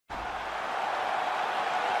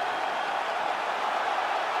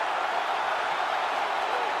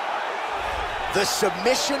The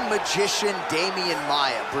submission magician Demian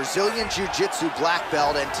Maia, Brazilian Jiu-Jitsu black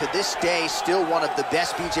belt, and to this day, still one of the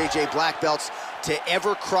best BJJ black belts to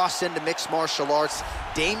ever cross into mixed martial arts.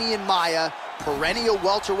 Demian Maia, perennial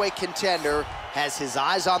welterweight contender, has his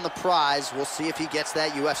eyes on the prize. We'll see if he gets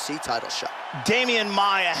that UFC title shot. Demian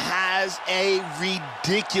Maia has a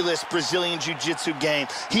ridiculous Brazilian Jiu-Jitsu game.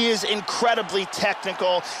 He is incredibly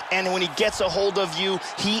technical, and when he gets a hold of you,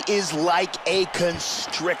 he is like a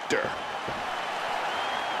constrictor.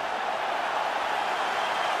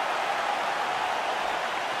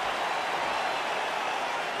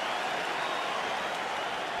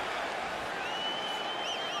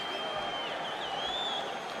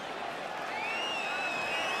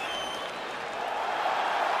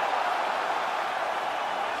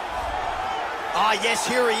 Yes,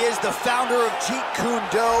 here he is, the founder of Jeet Kune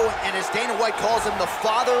Do, and as Dana White calls him, the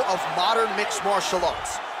father of modern mixed martial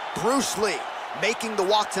arts. Bruce Lee making the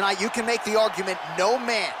walk tonight. You can make the argument no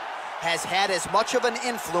man has had as much of an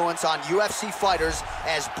influence on UFC fighters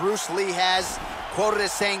as Bruce Lee has. Quoted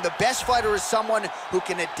as saying, the best fighter is someone who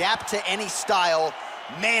can adapt to any style.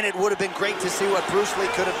 Man, it would have been great to see what Bruce Lee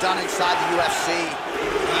could have done inside the UFC.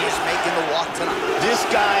 He is making the walk tonight. This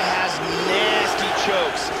guy has nasty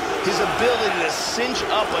chokes. His ability to cinch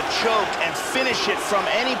up a choke and finish it from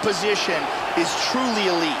any position is truly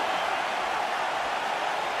elite.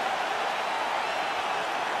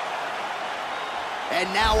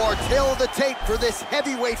 And now our tale of the tape for this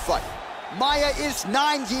heavyweight fight. Maia is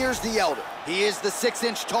 9 years the elder. He is the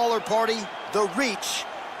 6-inch taller party. The reach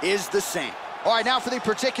is the same. All right, now for the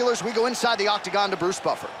particulars, we go inside the octagon to Bruce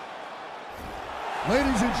Buffer.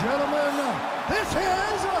 Ladies and gentlemen, this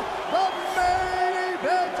is the main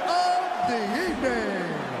event of the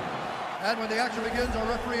evening. And when the action begins, our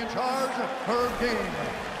referee in charge, Herb King.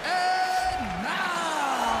 And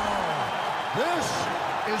now, this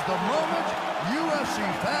is the moment UFC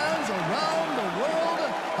fans around the world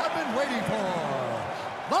have been waiting for.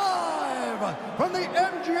 Live from the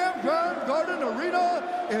MGM Grand Garden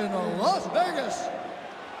Arena in Las Vegas.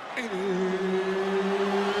 It's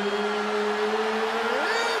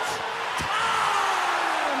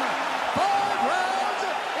time! 5 rounds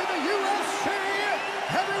in the UFC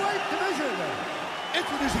heavyweight division.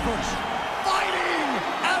 Introducing first, fighting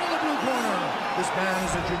out of the blue corner. This man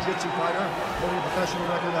is a jiu-jitsu fighter, holding a professional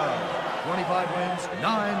record of 25 wins, 9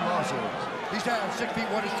 losses. He stands 6 feet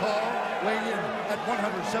 1 inch tall, weighing in at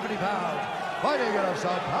 170 pounds. Fighting out of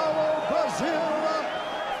Sao Paulo, Brazil,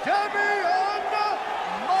 Demian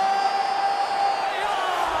Maia!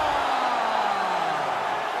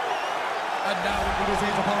 And now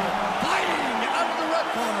introducing his opponent, fighting out of the red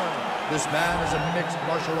corner. This man is a mixed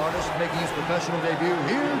martial artist making his professional debut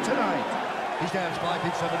here tonight. He stands 5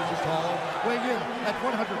 feet 7 inches tall, weighing in at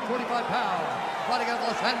 145 pounds. Fighting out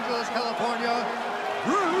of Los Angeles, California,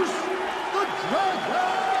 Bruce the Dragon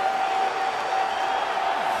Lee!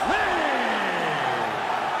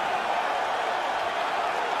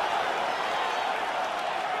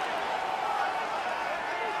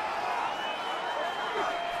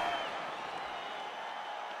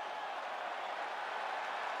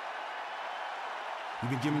 You've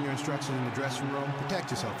been given your instructions in the dressing room. Protect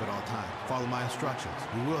yourself at all times. Follow my instructions.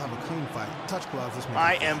 We will have a clean fight. Touch gloves. Let's make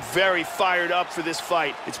I am very fired up for this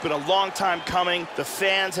fight. It's been a long time coming. The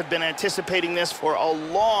fans have been anticipating this for a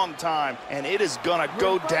long time, and it is gonna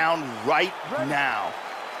go down right now.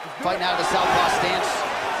 Fighting out of the southpaw stance.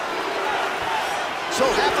 So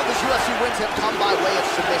half of his UFC wins have come by way of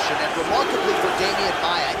submission, and remarkably for Demian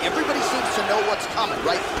Maia, everybody seems to know what's coming,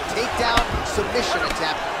 right? Takedown, submission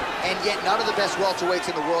attempt. And yet none of the best welterweights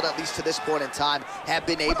in the world, at least to this point in time, have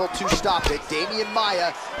been able to stop it. Demian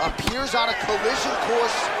Maia appears on a collision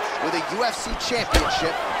course with a UFC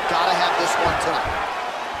championship. Gotta have this one tonight.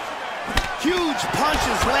 Huge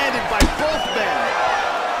punches landed by both men.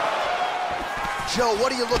 Joe,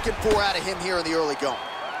 what are you looking for out of him here in the early going?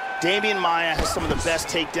 Demian Maia has some of the best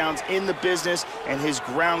takedowns in the business, and his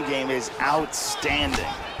ground game is outstanding.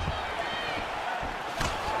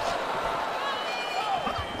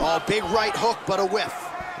 Oh, big right hook, but a whiff.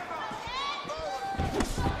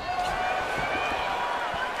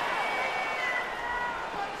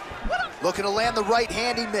 Looking to land the right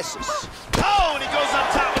hand, he misses. Oh, and he goes up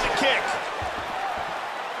top with a kick.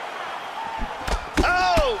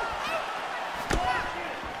 Oh!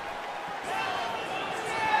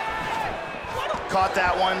 Caught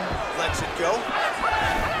that one. Lets it go.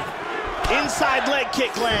 Inside leg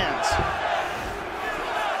kick lands.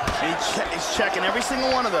 He's checking every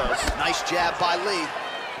single one of those. Nice jab by Lee.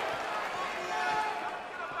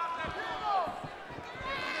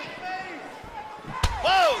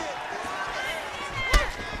 Whoa!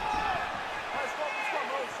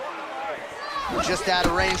 Just out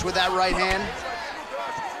of range with that right hand.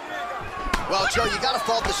 Well, Joe, you got to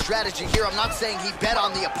fault the strategy here. I'm not saying he bet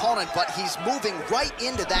on the opponent, but he's moving right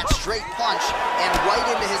into that straight punch and right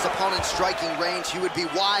into his opponent's striking range. He would be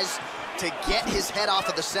wise to get his head off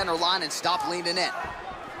of the center line and stop leaning in.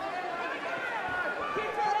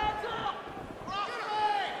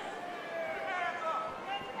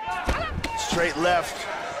 Straight left.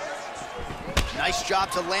 Nice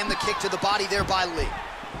job to land the kick to the body there by Lee.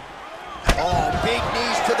 Oh, big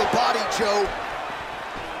knees to the body, Joe.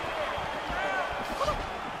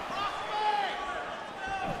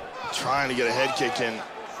 Trying to get a head kick in.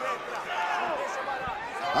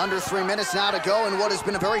 Under 3 minutes now to go in what has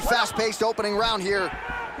been a very fast-paced opening round here.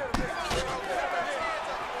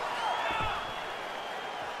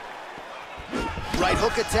 Right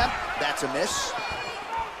hook attempt, that's a miss.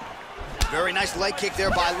 Very nice leg kick there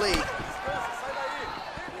by Lee.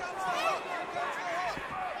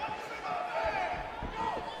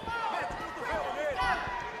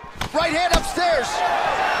 Right hand upstairs.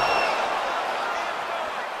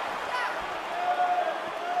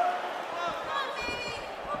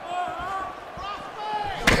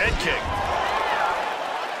 Head kick.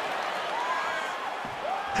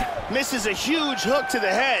 Misses a huge hook to the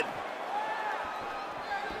head.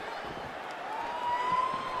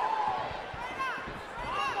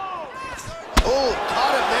 Oh,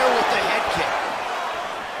 caught him there with the head kick.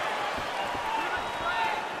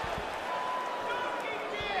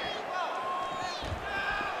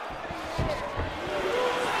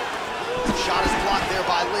 Shot is blocked there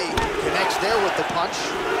by Lee. Connects there with the punch.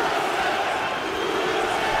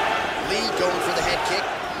 Lee going for the head kick.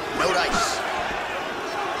 No dice.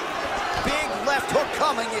 Big left hook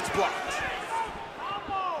coming. It's blocked.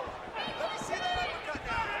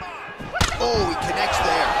 Oh, he connects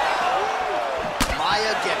there.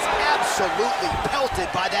 Maia gets absolutely pelted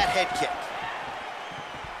by that head kick.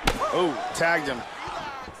 Oh, tagged him.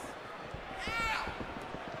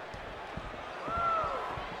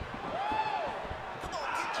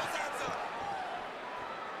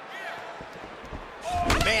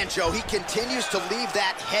 Man, Joe, he continues to leave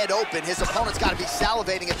that head open. His opponent's got to be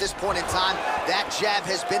salivating at this point in time. That jab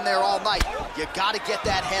has been there all night. You got to get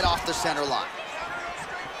that head off the center line.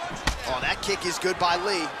 Oh, that kick is good by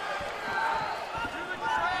Lee.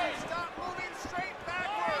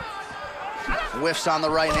 Whiffs on the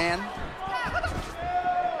right hand.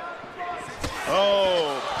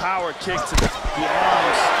 Oh, power kick to the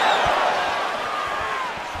arms.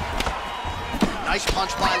 Nice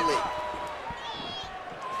punch by Lee.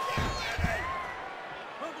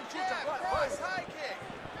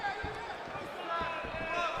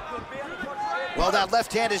 Well, that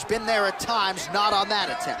left hand has been there at times, not on that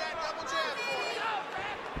attempt.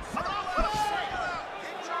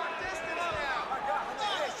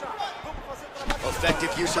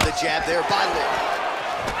 Effective use of the jab there by Lee.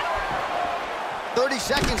 30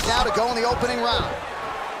 seconds now to go in the opening round.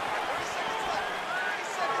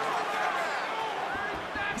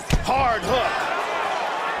 Hard hook.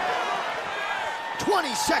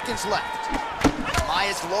 20 seconds left.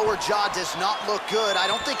 Maia's lower jaw does not look good. I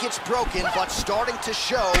don't think it's broken, but starting to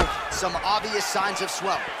show some obvious signs of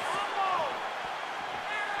swelling.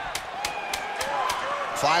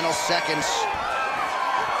 Final seconds.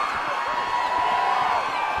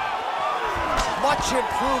 Much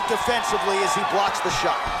improved defensively as he blocks the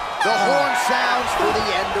shot. The horn sounds for the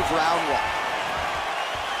end of round one.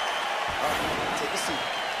 All right, take a seat.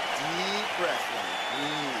 Deep breath.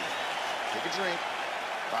 Breathe. Take a drink.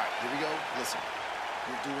 All right, here we go. Listen,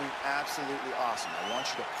 you're doing absolutely awesome. I want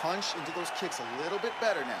you to punch into those kicks a little bit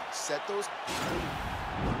better now. Set those.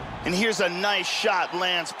 And here's a nice shot,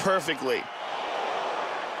 lands perfectly.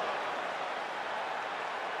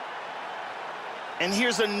 And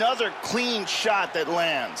here's another clean shot that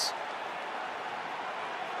lands.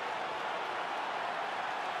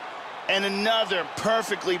 And another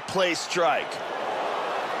perfectly placed strike.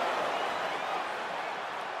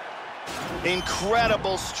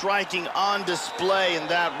 Incredible striking on display in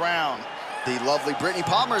that round. The lovely Brittany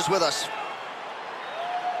Palmer is with us.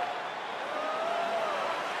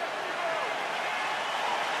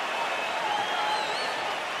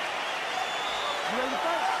 You ready to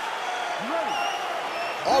fight? You ready?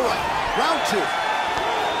 All right, round two.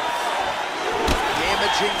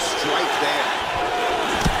 Damaging strike there.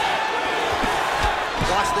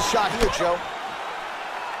 Watch the shot here, Joe.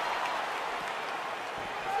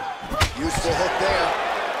 Useful hook there.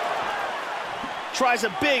 Tries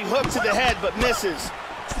a big hook to the head, but misses.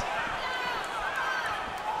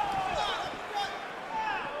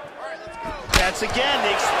 That's again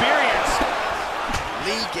the experience.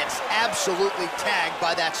 Lee gets absolutely tagged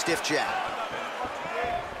by that stiff jab.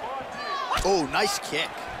 Oh, nice kick.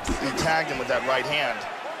 He tagged him with that right hand.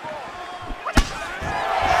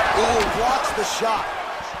 Oh, blocks the shot.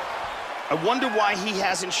 I wonder why he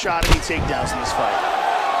hasn't shot any takedowns in this fight.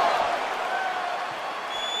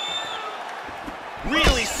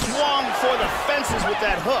 Really swung for the fences with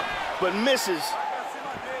that hook, but misses.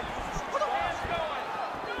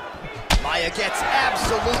 Maia gets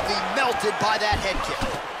absolutely melted by that head kick.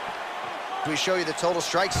 Do we show you the total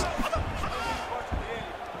strikes?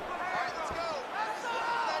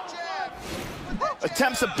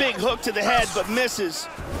 Attempts a big hook to the head, but misses.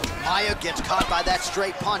 Maia gets caught by that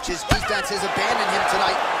straight punch. His defense has abandoned him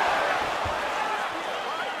tonight.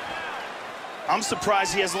 I'm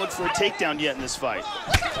surprised he hasn't looked for a takedown yet in this fight.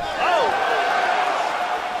 Oh!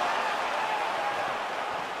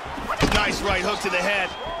 Nice right hook to the head.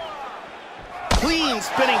 Clean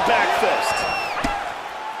spinning back fist.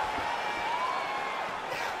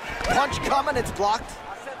 Punch coming, it's blocked.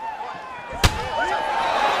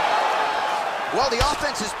 Well, the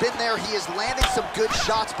offense has been there. He is landing some good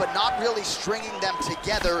shots, but not really stringing them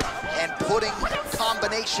together and putting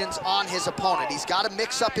combinations on his opponent. He's got to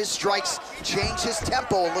mix up his strikes, change his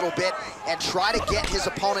tempo a little bit, and try to get his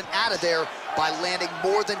opponent out of there by landing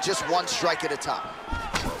more than just one strike at a time.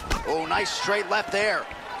 Oh, nice straight left there.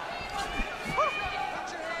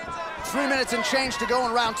 3 minutes and change to go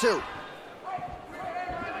in round 2.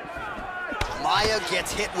 Maia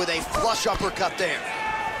gets hit with a flush uppercut there.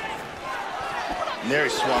 There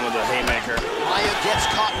he swung with a haymaker. Maia gets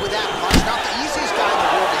caught with that punch. Not the easiest guy in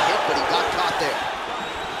the world to hit, but he got caught there.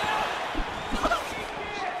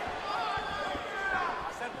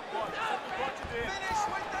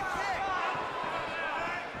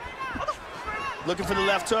 Looking for the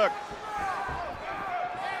left hook.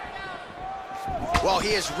 Well,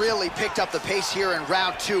 he has really picked up the pace here in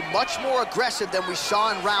round 2. Much more aggressive than we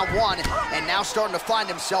saw in round 1, and now starting to find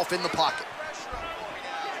himself in the pocket.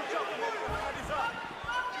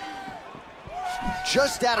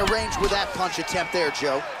 Just out of range with that punch attempt there,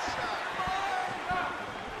 Joe.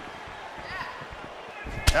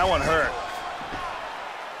 That one hurt.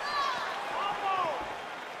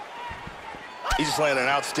 He just landed an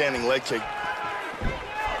outstanding leg kick.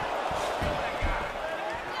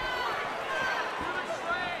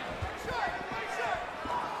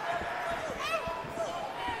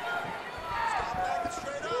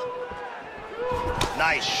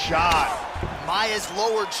 Nice shot. Maia's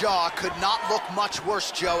lower jaw could not look much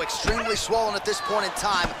worse, Joe. Extremely swollen at this point in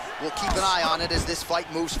time. We'll keep an eye on it as this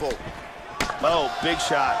fight moves forward. Oh, big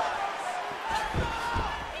shot.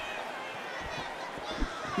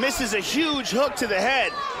 Misses a huge hook to the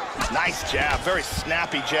head. Nice jab, very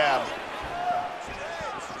snappy jab.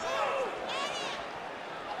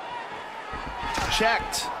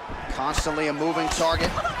 Checked. Constantly a moving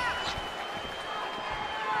target.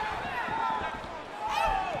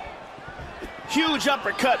 Huge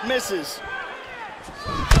uppercut, misses.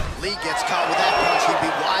 Lee gets caught with that punch. He'd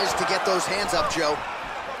be wise to get those hands up, Joe.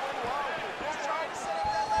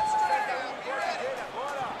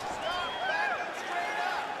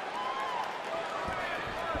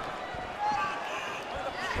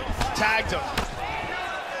 Tagged him.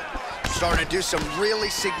 Starting to do some really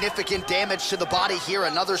significant damage to the body here.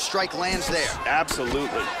 Another strike lands there.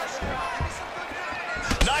 Absolutely.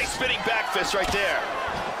 Nice spinning back fist right there.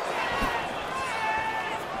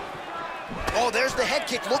 Oh, there's the head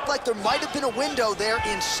kick. Looked like there might have been a window there.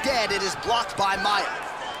 Instead, it is blocked by Maia.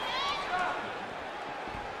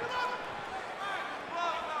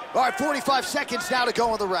 All right, 45 seconds now to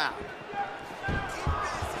go in the round.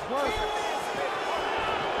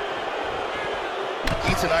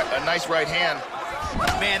 Eats a nice right hand.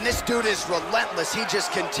 Man, this dude is relentless. He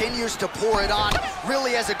just continues to pour it on.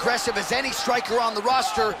 Really as aggressive as any striker on the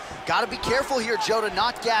roster. Got to be careful here, Joe, to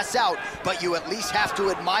not gas out, but you at least have to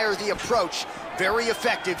admire the approach. Very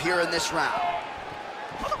effective here in this round.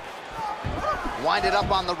 Wind it up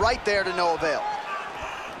on the right there to no avail.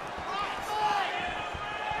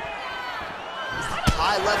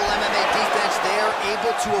 High-level MMA defense there,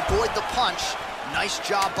 able to avoid the punch. Nice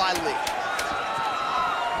job by Lee.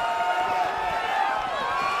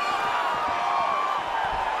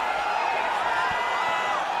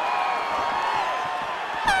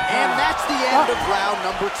 And that's the end of round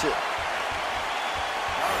number 2. Sit down,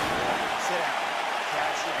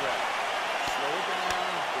 catch your breath, slow it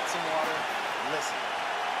down, get some water, listen.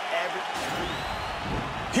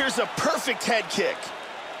 Here's a perfect head kick.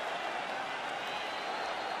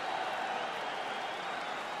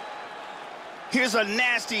 Here's a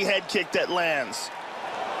nasty head kick that lands.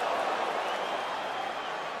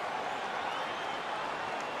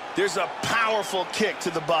 There's a powerful kick to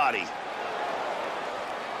the body.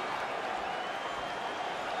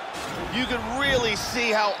 You can really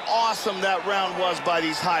see how awesome that round was by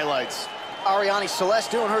these highlights. Ariane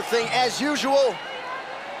Celeste doing her thing as usual.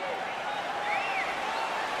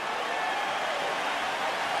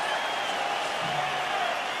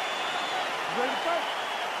 Ready to fight?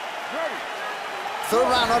 Ready. Third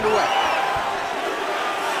round underway.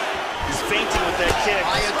 He's fainting with that kick.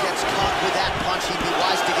 Maia gets caught with that punch. He'd be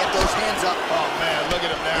wise to get those hands up. Oh, man, look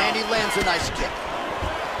at him now. And he lands a nice kick.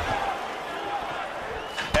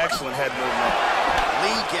 Excellent head movement.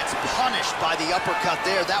 Lee gets punished by the uppercut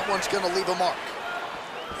there. That one's going to leave a mark.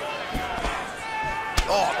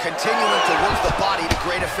 Oh, continuing to work the body to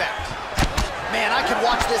great effect. Man, I could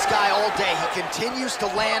watch this guy all day. He continues to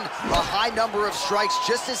land a high number of strikes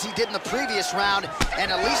just as he did in the previous round. And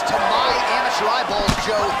at least to my amateur eyeballs,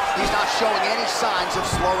 Joe, he's not showing any signs of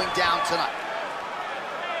slowing down tonight.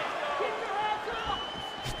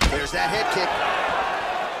 There's that head kick.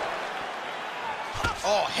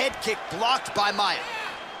 Oh, head kick blocked by Maia.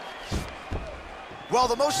 Well,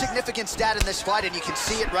 the most significant stat in this fight, and you can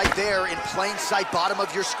see it right there in plain sight, bottom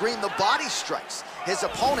of your screen, the body strikes. His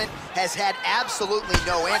opponent has had absolutely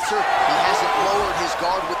no answer. He hasn't lowered his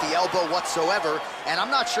guard with the elbow whatsoever, and I'm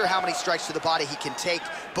not sure how many strikes to the body he can take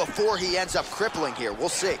before he ends up crippling here. We'll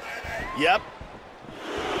see. Yep.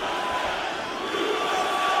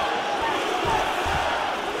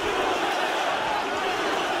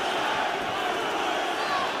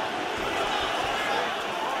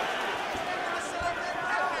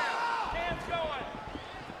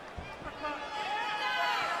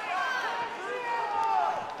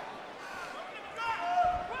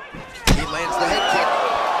 Lands the head kick.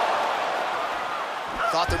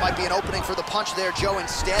 Thought there might be an opening for the punch there, Joe.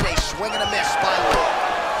 Instead, a swing and a miss by Lee.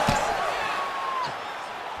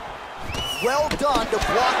 Well done to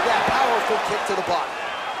block that powerful kick to the body.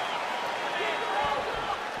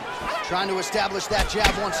 Trying to establish that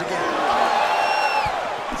jab once again.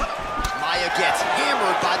 Maia gets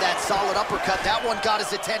hammered by that solid uppercut. That one got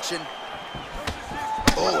his attention.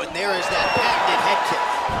 Oh, and there is that patented head kick.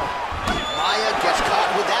 Maia gets caught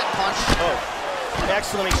with that punch. Oh,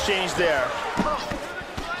 excellent exchange there.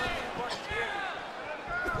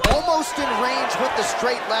 Almost in range with the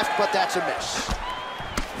straight left, but that's a miss.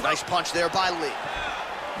 Nice punch there by Lee.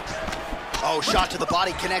 Oh, shot to the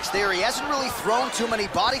body connects there. He hasn't really thrown too many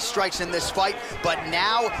body strikes in this fight, but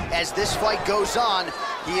now, as this fight goes on,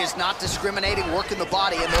 he is not discriminating, working the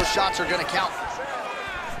body, and those shots are going to count.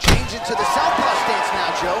 Changing to the southpaw stance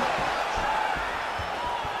now, Joe.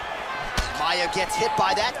 Maia gets hit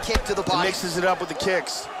by that kick to the body. He mixes it up with the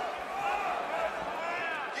kicks.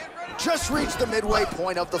 Just reached the midway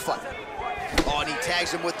point of the fight. Oh, and he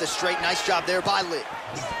tags him with the straight. Nice job there by Lee.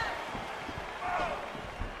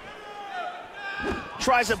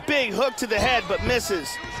 Tries a big hook to the head, but misses.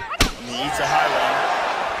 He eats a high line.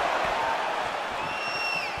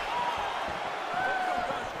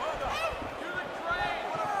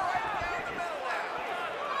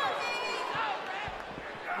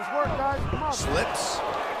 Slips.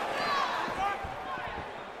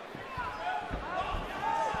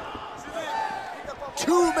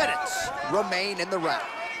 Two minutes remain in the round.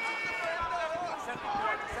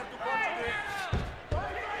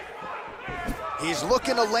 He's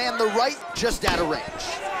looking to land the right, just out of range.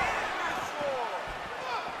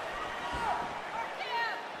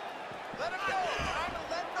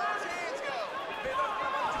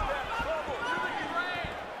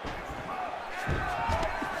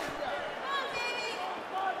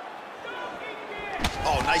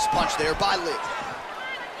 Oh, nice punch there by Lee.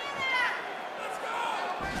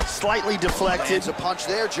 Slightly deflected. Lands a punch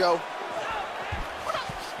there, Joe.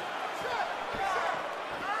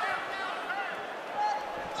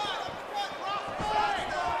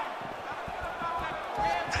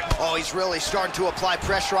 Oh, he's really starting to apply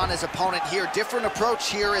pressure on his opponent here. Different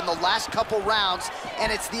approach here in the last couple rounds,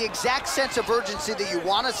 and it's the exact sense of urgency that you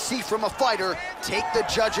want to see from a fighter. Take the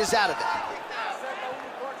judges out of it.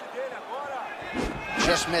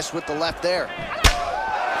 Just missed with the left there.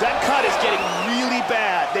 That cut is getting really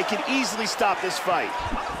bad. They can easily stop this fight.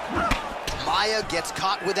 Maia gets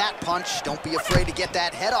caught with that punch. Don't be afraid to get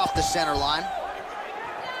that head off the center line.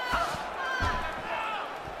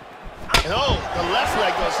 Oh, the left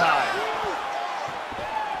leg goes high.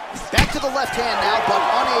 Back to the left hand now, but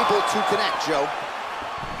unable to connect, Joe.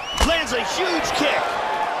 Lands a huge kick.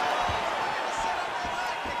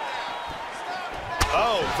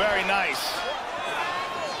 Oh, very nice.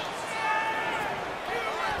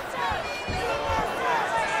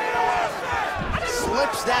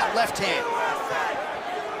 Slips that left hand.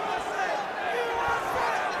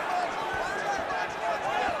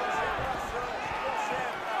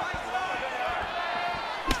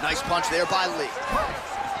 Nice punch there by Lee.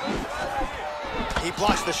 He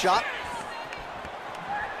blocks the shot.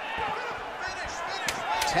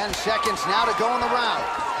 10 seconds now to go in the round.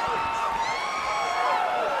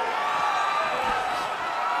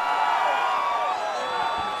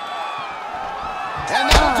 And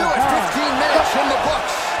that'll do it. 15 minutes in the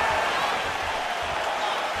books.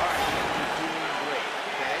 All right, you're doing great,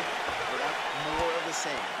 okay? We want more of the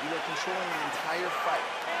same. You are controlling the entire fight.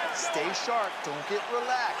 Stay sharp, don't get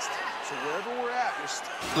relaxed. So wherever we're at,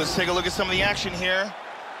 Let's take a look at some of the action here.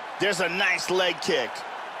 There's a nice leg kick.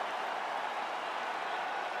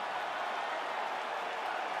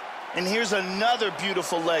 And here's another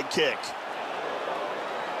beautiful leg kick.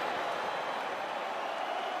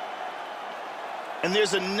 And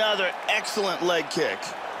there's another excellent leg kick.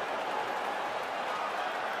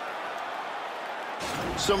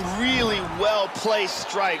 Some really well-placed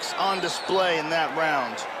strikes on display in that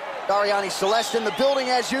round. Ariane Celeste in the building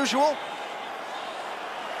as usual.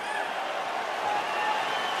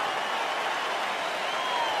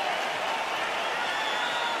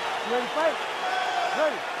 Ready, fight.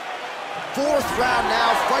 Ready. Fourth round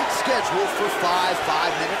now, fight scheduled for 5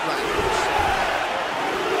 5-minute rounds.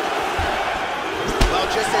 Well,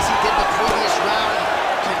 just as he did the previous round,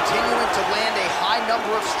 continuing to land a high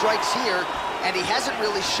number of strikes here, and he hasn't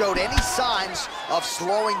really showed any signs of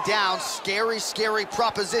slowing down. Scary, scary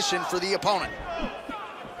proposition for the opponent.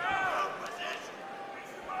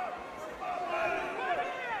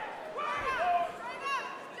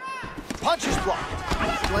 Punch is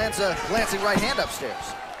blocked. Lands a glancing right hand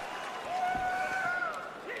upstairs.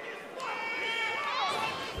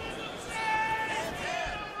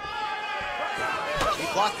 He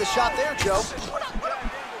blocked the shot there, Joe.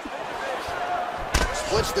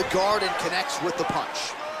 Splits the guard and connects with the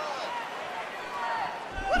punch.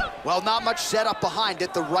 Well, not much setup behind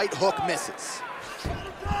it. The right hook misses.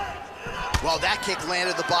 Well, that kick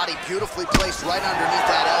landed the body beautifully placed right underneath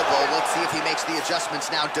that elbow. Let's see if he makes the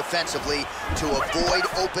adjustments now defensively to avoid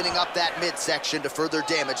opening up that midsection to further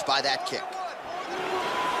damage by that kick.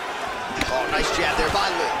 Oh, nice jab there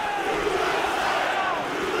by Lee.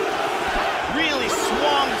 Really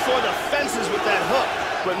swung for the fences with that hook,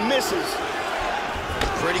 but misses.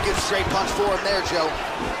 Pretty good straight punch for him there, Joe.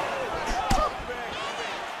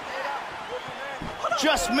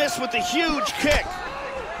 Just missed with the huge kick.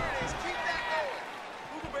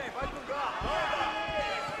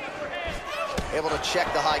 Able to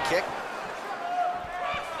check the high kick.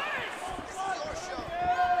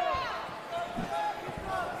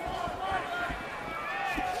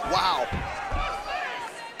 Wow.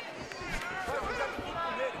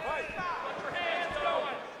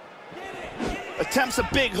 Attempts a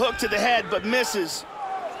big hook to the head, but misses.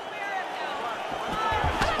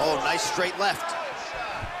 Oh, nice straight left.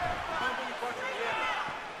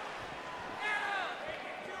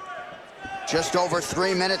 Just over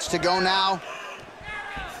 3 minutes to go now.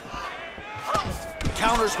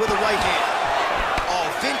 Counters with a right hand. Oh,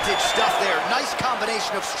 vintage stuff there. Nice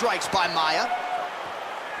combination of strikes by Maia.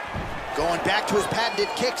 Going back to his patented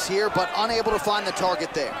kicks here, but unable to find the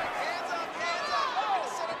target there.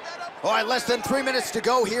 All right, less than 3 minutes to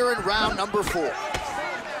go here in round number 4.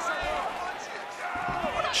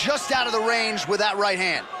 Just out of the range with that right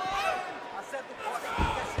hand.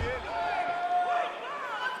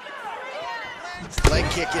 Leg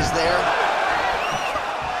kick is there.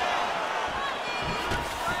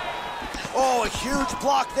 Oh, a huge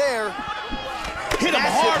block there. Hit him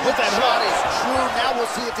hard with that shot hook. is true. Now we'll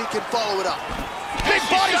see if he can follow it up. Big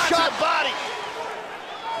body shot. Body.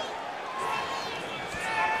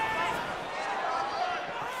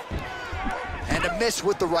 And a miss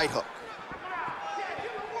with the right hook.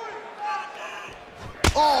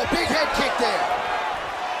 Oh, big head kick there.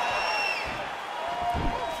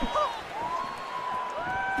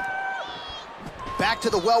 Back to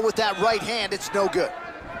the well with that right hand, it's no good.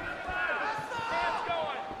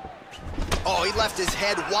 Oh, he left his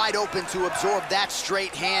head wide open to absorb that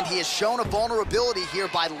straight hand. He has shown a vulnerability here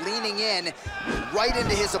by leaning in right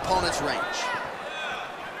into his opponent's range.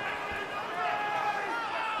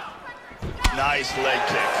 Nice leg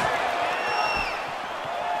kick.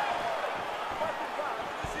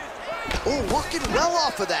 Oh, working well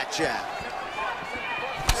off of that jab.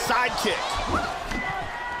 Side kick.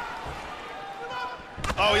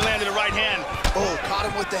 Oh, he landed a right hand. Oh, caught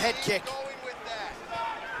him with the head kick.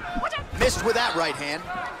 Missed with that right hand.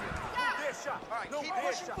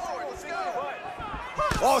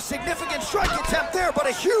 Oh, significant strike attempt there, but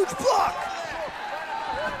a huge block.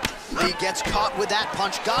 Lee gets caught with that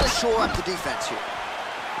punch. Got to shore up the defense here.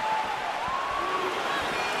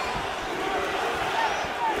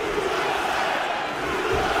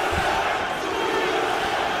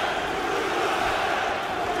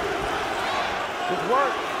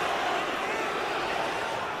 work.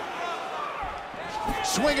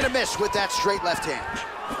 Swing and a miss with that straight left hand.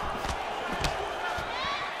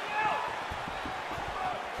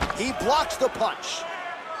 He blocks the punch.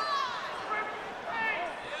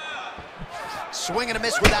 Swing and a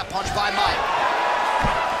miss with that punch by Maia.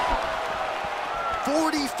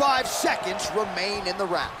 45 seconds remain in the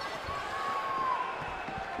round.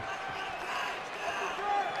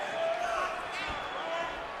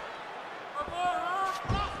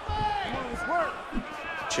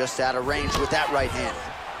 Just out of range with that right hand.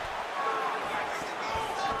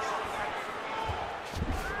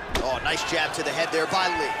 Oh, nice jab to the head there by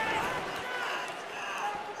Lee.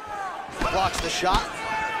 Blocks the shot.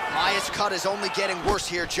 Maia's cut is only getting worse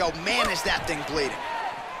here, Joe. Man, is that thing bleeding.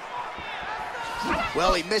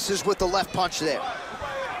 Well, he misses with the left punch there.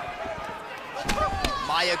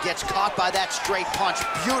 Maia gets caught by that straight punch,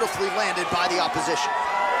 beautifully landed by the opposition.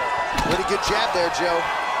 Pretty good jab there, Joe.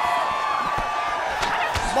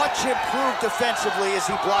 Much improved defensively as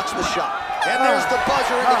he blocks the shot. And there's the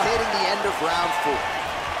buzzer indicating the end of round 4.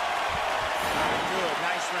 Good,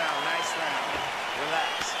 nice round, nice round.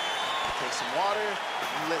 Relax. Take some water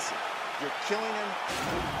and listen. You're killing him.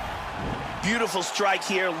 Beautiful strike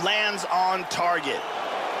here, lands on target.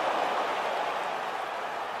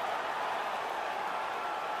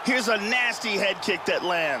 Here's a nasty head kick that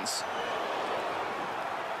lands.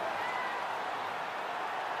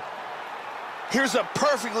 Here's a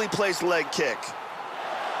perfectly placed leg kick.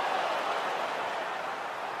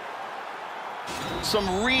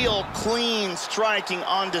 Some real clean striking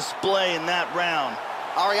on display in that round.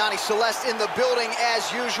 Ariane Celeste in the building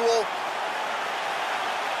as usual.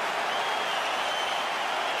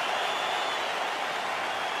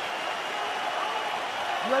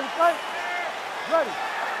 You ready to fight? Ready.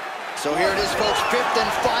 So here it is, folks, 5th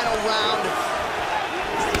and final round.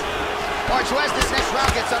 All right, so as this next round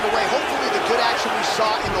gets underway, hopefully the good action we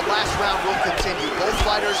saw in the last round will continue. Both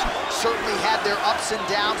fighters certainly had their ups and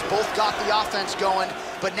downs, both got the offense going,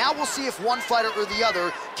 but now we'll see if one fighter or the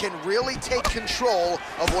other can really take control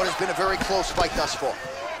of what has been a very close fight thus far.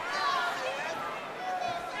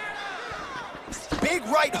 Big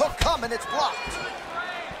right hook coming, it's blocked.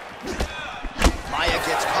 Maia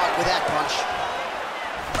gets caught with that punch.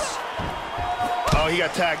 Oh, he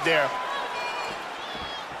got tagged there.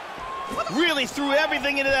 Really threw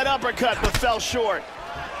everything into that uppercut, but fell short.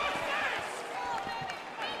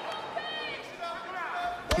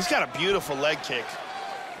 He's got a beautiful leg kick.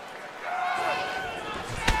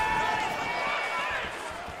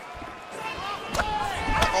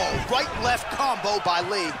 Oh, right-left combo by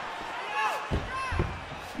Lee.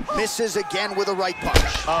 Misses again with a right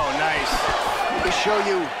punch. Oh, nice. To show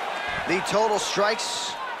you the total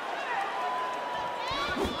strikes.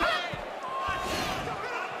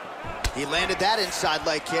 He landed that inside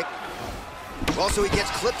leg kick. Well, so he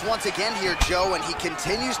gets clipped once again here, Joe, and he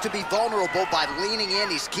continues to be vulnerable by leaning in.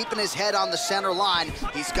 He's keeping his head on the center line.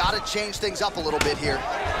 He's got to change things up a little bit here.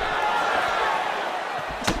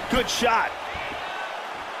 Good shot.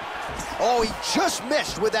 Oh, he just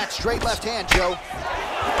missed with that straight left hand, Joe.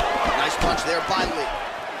 Nice punch there by Lee.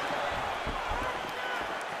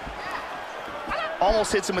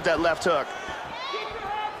 Almost hits him with that left hook.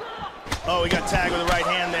 Oh, he got tagged with the right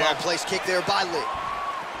hand there. Well-placed kick there by Lee.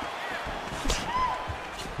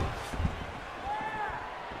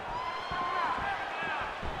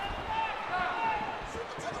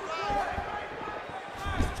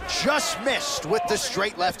 Just missed with the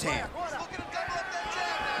straight left hand.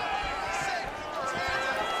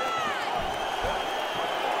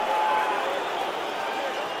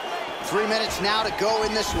 Three minutes now to go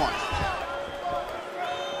in this one.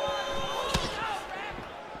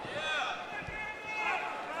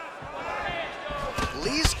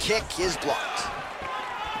 Lee's kick is blocked.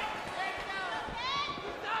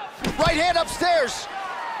 Right hand upstairs.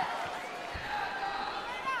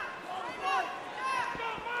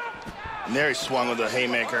 And there he swung with a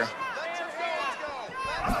haymaker.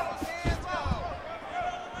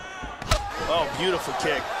 Oh, beautiful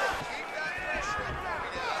kick.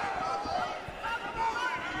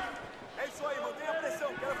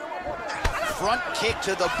 Front kick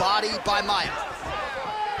to the body by Maia.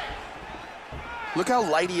 Look how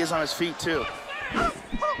light he is on his feet, too.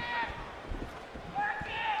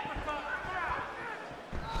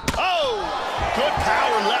 Oh! Good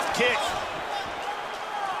power left kick.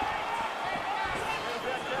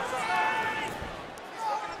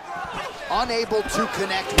 Unable to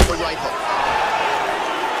connect with the right hook.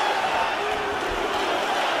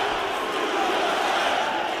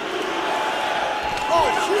 Oh,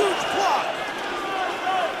 huge block!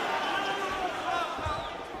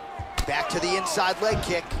 Back to the inside leg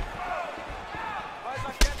kick.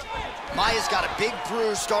 Maia's got a big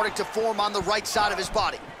bruise starting to form on the right side of his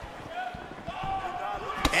body.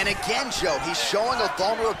 And again, Joe, he's showing a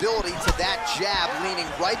vulnerability to that jab, leaning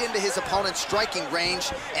right into his opponent's striking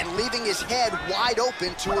range and leaving his head wide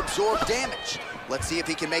open to absorb damage. Let's see if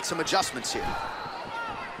he can make some adjustments here.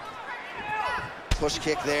 Push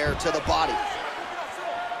kick there to the body.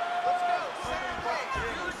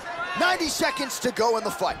 90 seconds to go in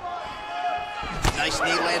the fight. Nice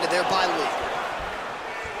knee landed there by Lee.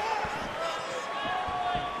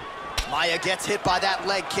 Maia gets hit by that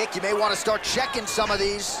leg kick. You may want to start checking some of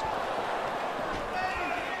these.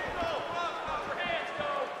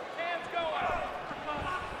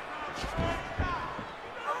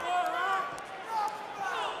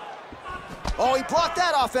 Oh, he brought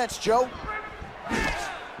that offense, Joe.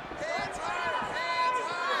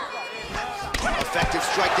 Effective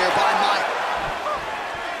strike there by Maia.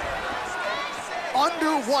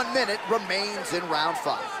 Under 1 minute remains in round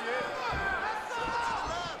 5.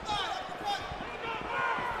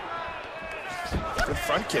 Good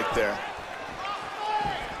front kick there.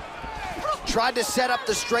 Tried to set up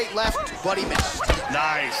the straight left, but he missed.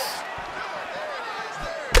 Nice.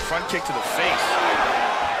 Front kick to the face.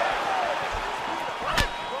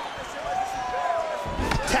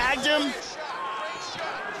 Tagged him.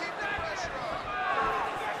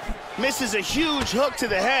 Misses a huge hook to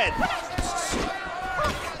the head.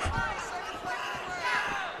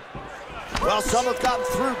 Well, some have gotten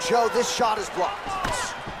through, Joe. This shot is blocked.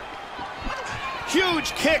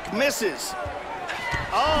 Huge kick, misses.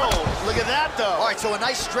 Oh, look at that, though. All right, so a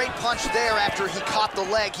nice straight punch there after he caught the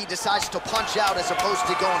leg. He decides to punch out as opposed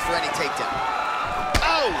to going for any takedown.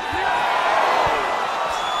 Oh!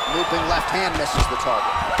 Looping left hand misses the target.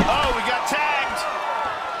 Oh, we got tagged.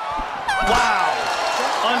 Wow.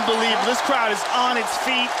 Unbelievable. This crowd is on its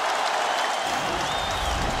feet.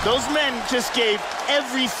 Those men just gave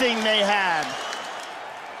everything they had.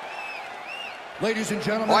 Ladies and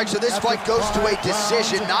gentlemen, all right, so this fight goes to a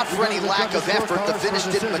decision, not for any lack of effort. The finish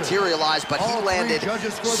didn't materialize, but he landed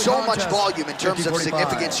so much volume in terms of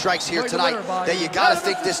significant strikes here tonight that you got to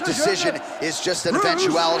think this decision is just an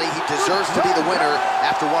eventuality. He deserves to be the winner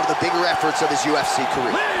after one of the bigger efforts of his UFC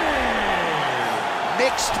career.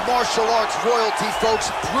 Mixed martial arts royalty, folks.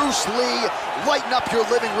 Bruce Lee, lighten up your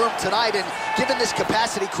living room tonight and giving this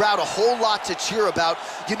capacity crowd a whole lot to cheer about.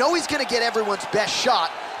 You know he's going to get everyone's best shot,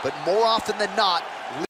 but more often than not,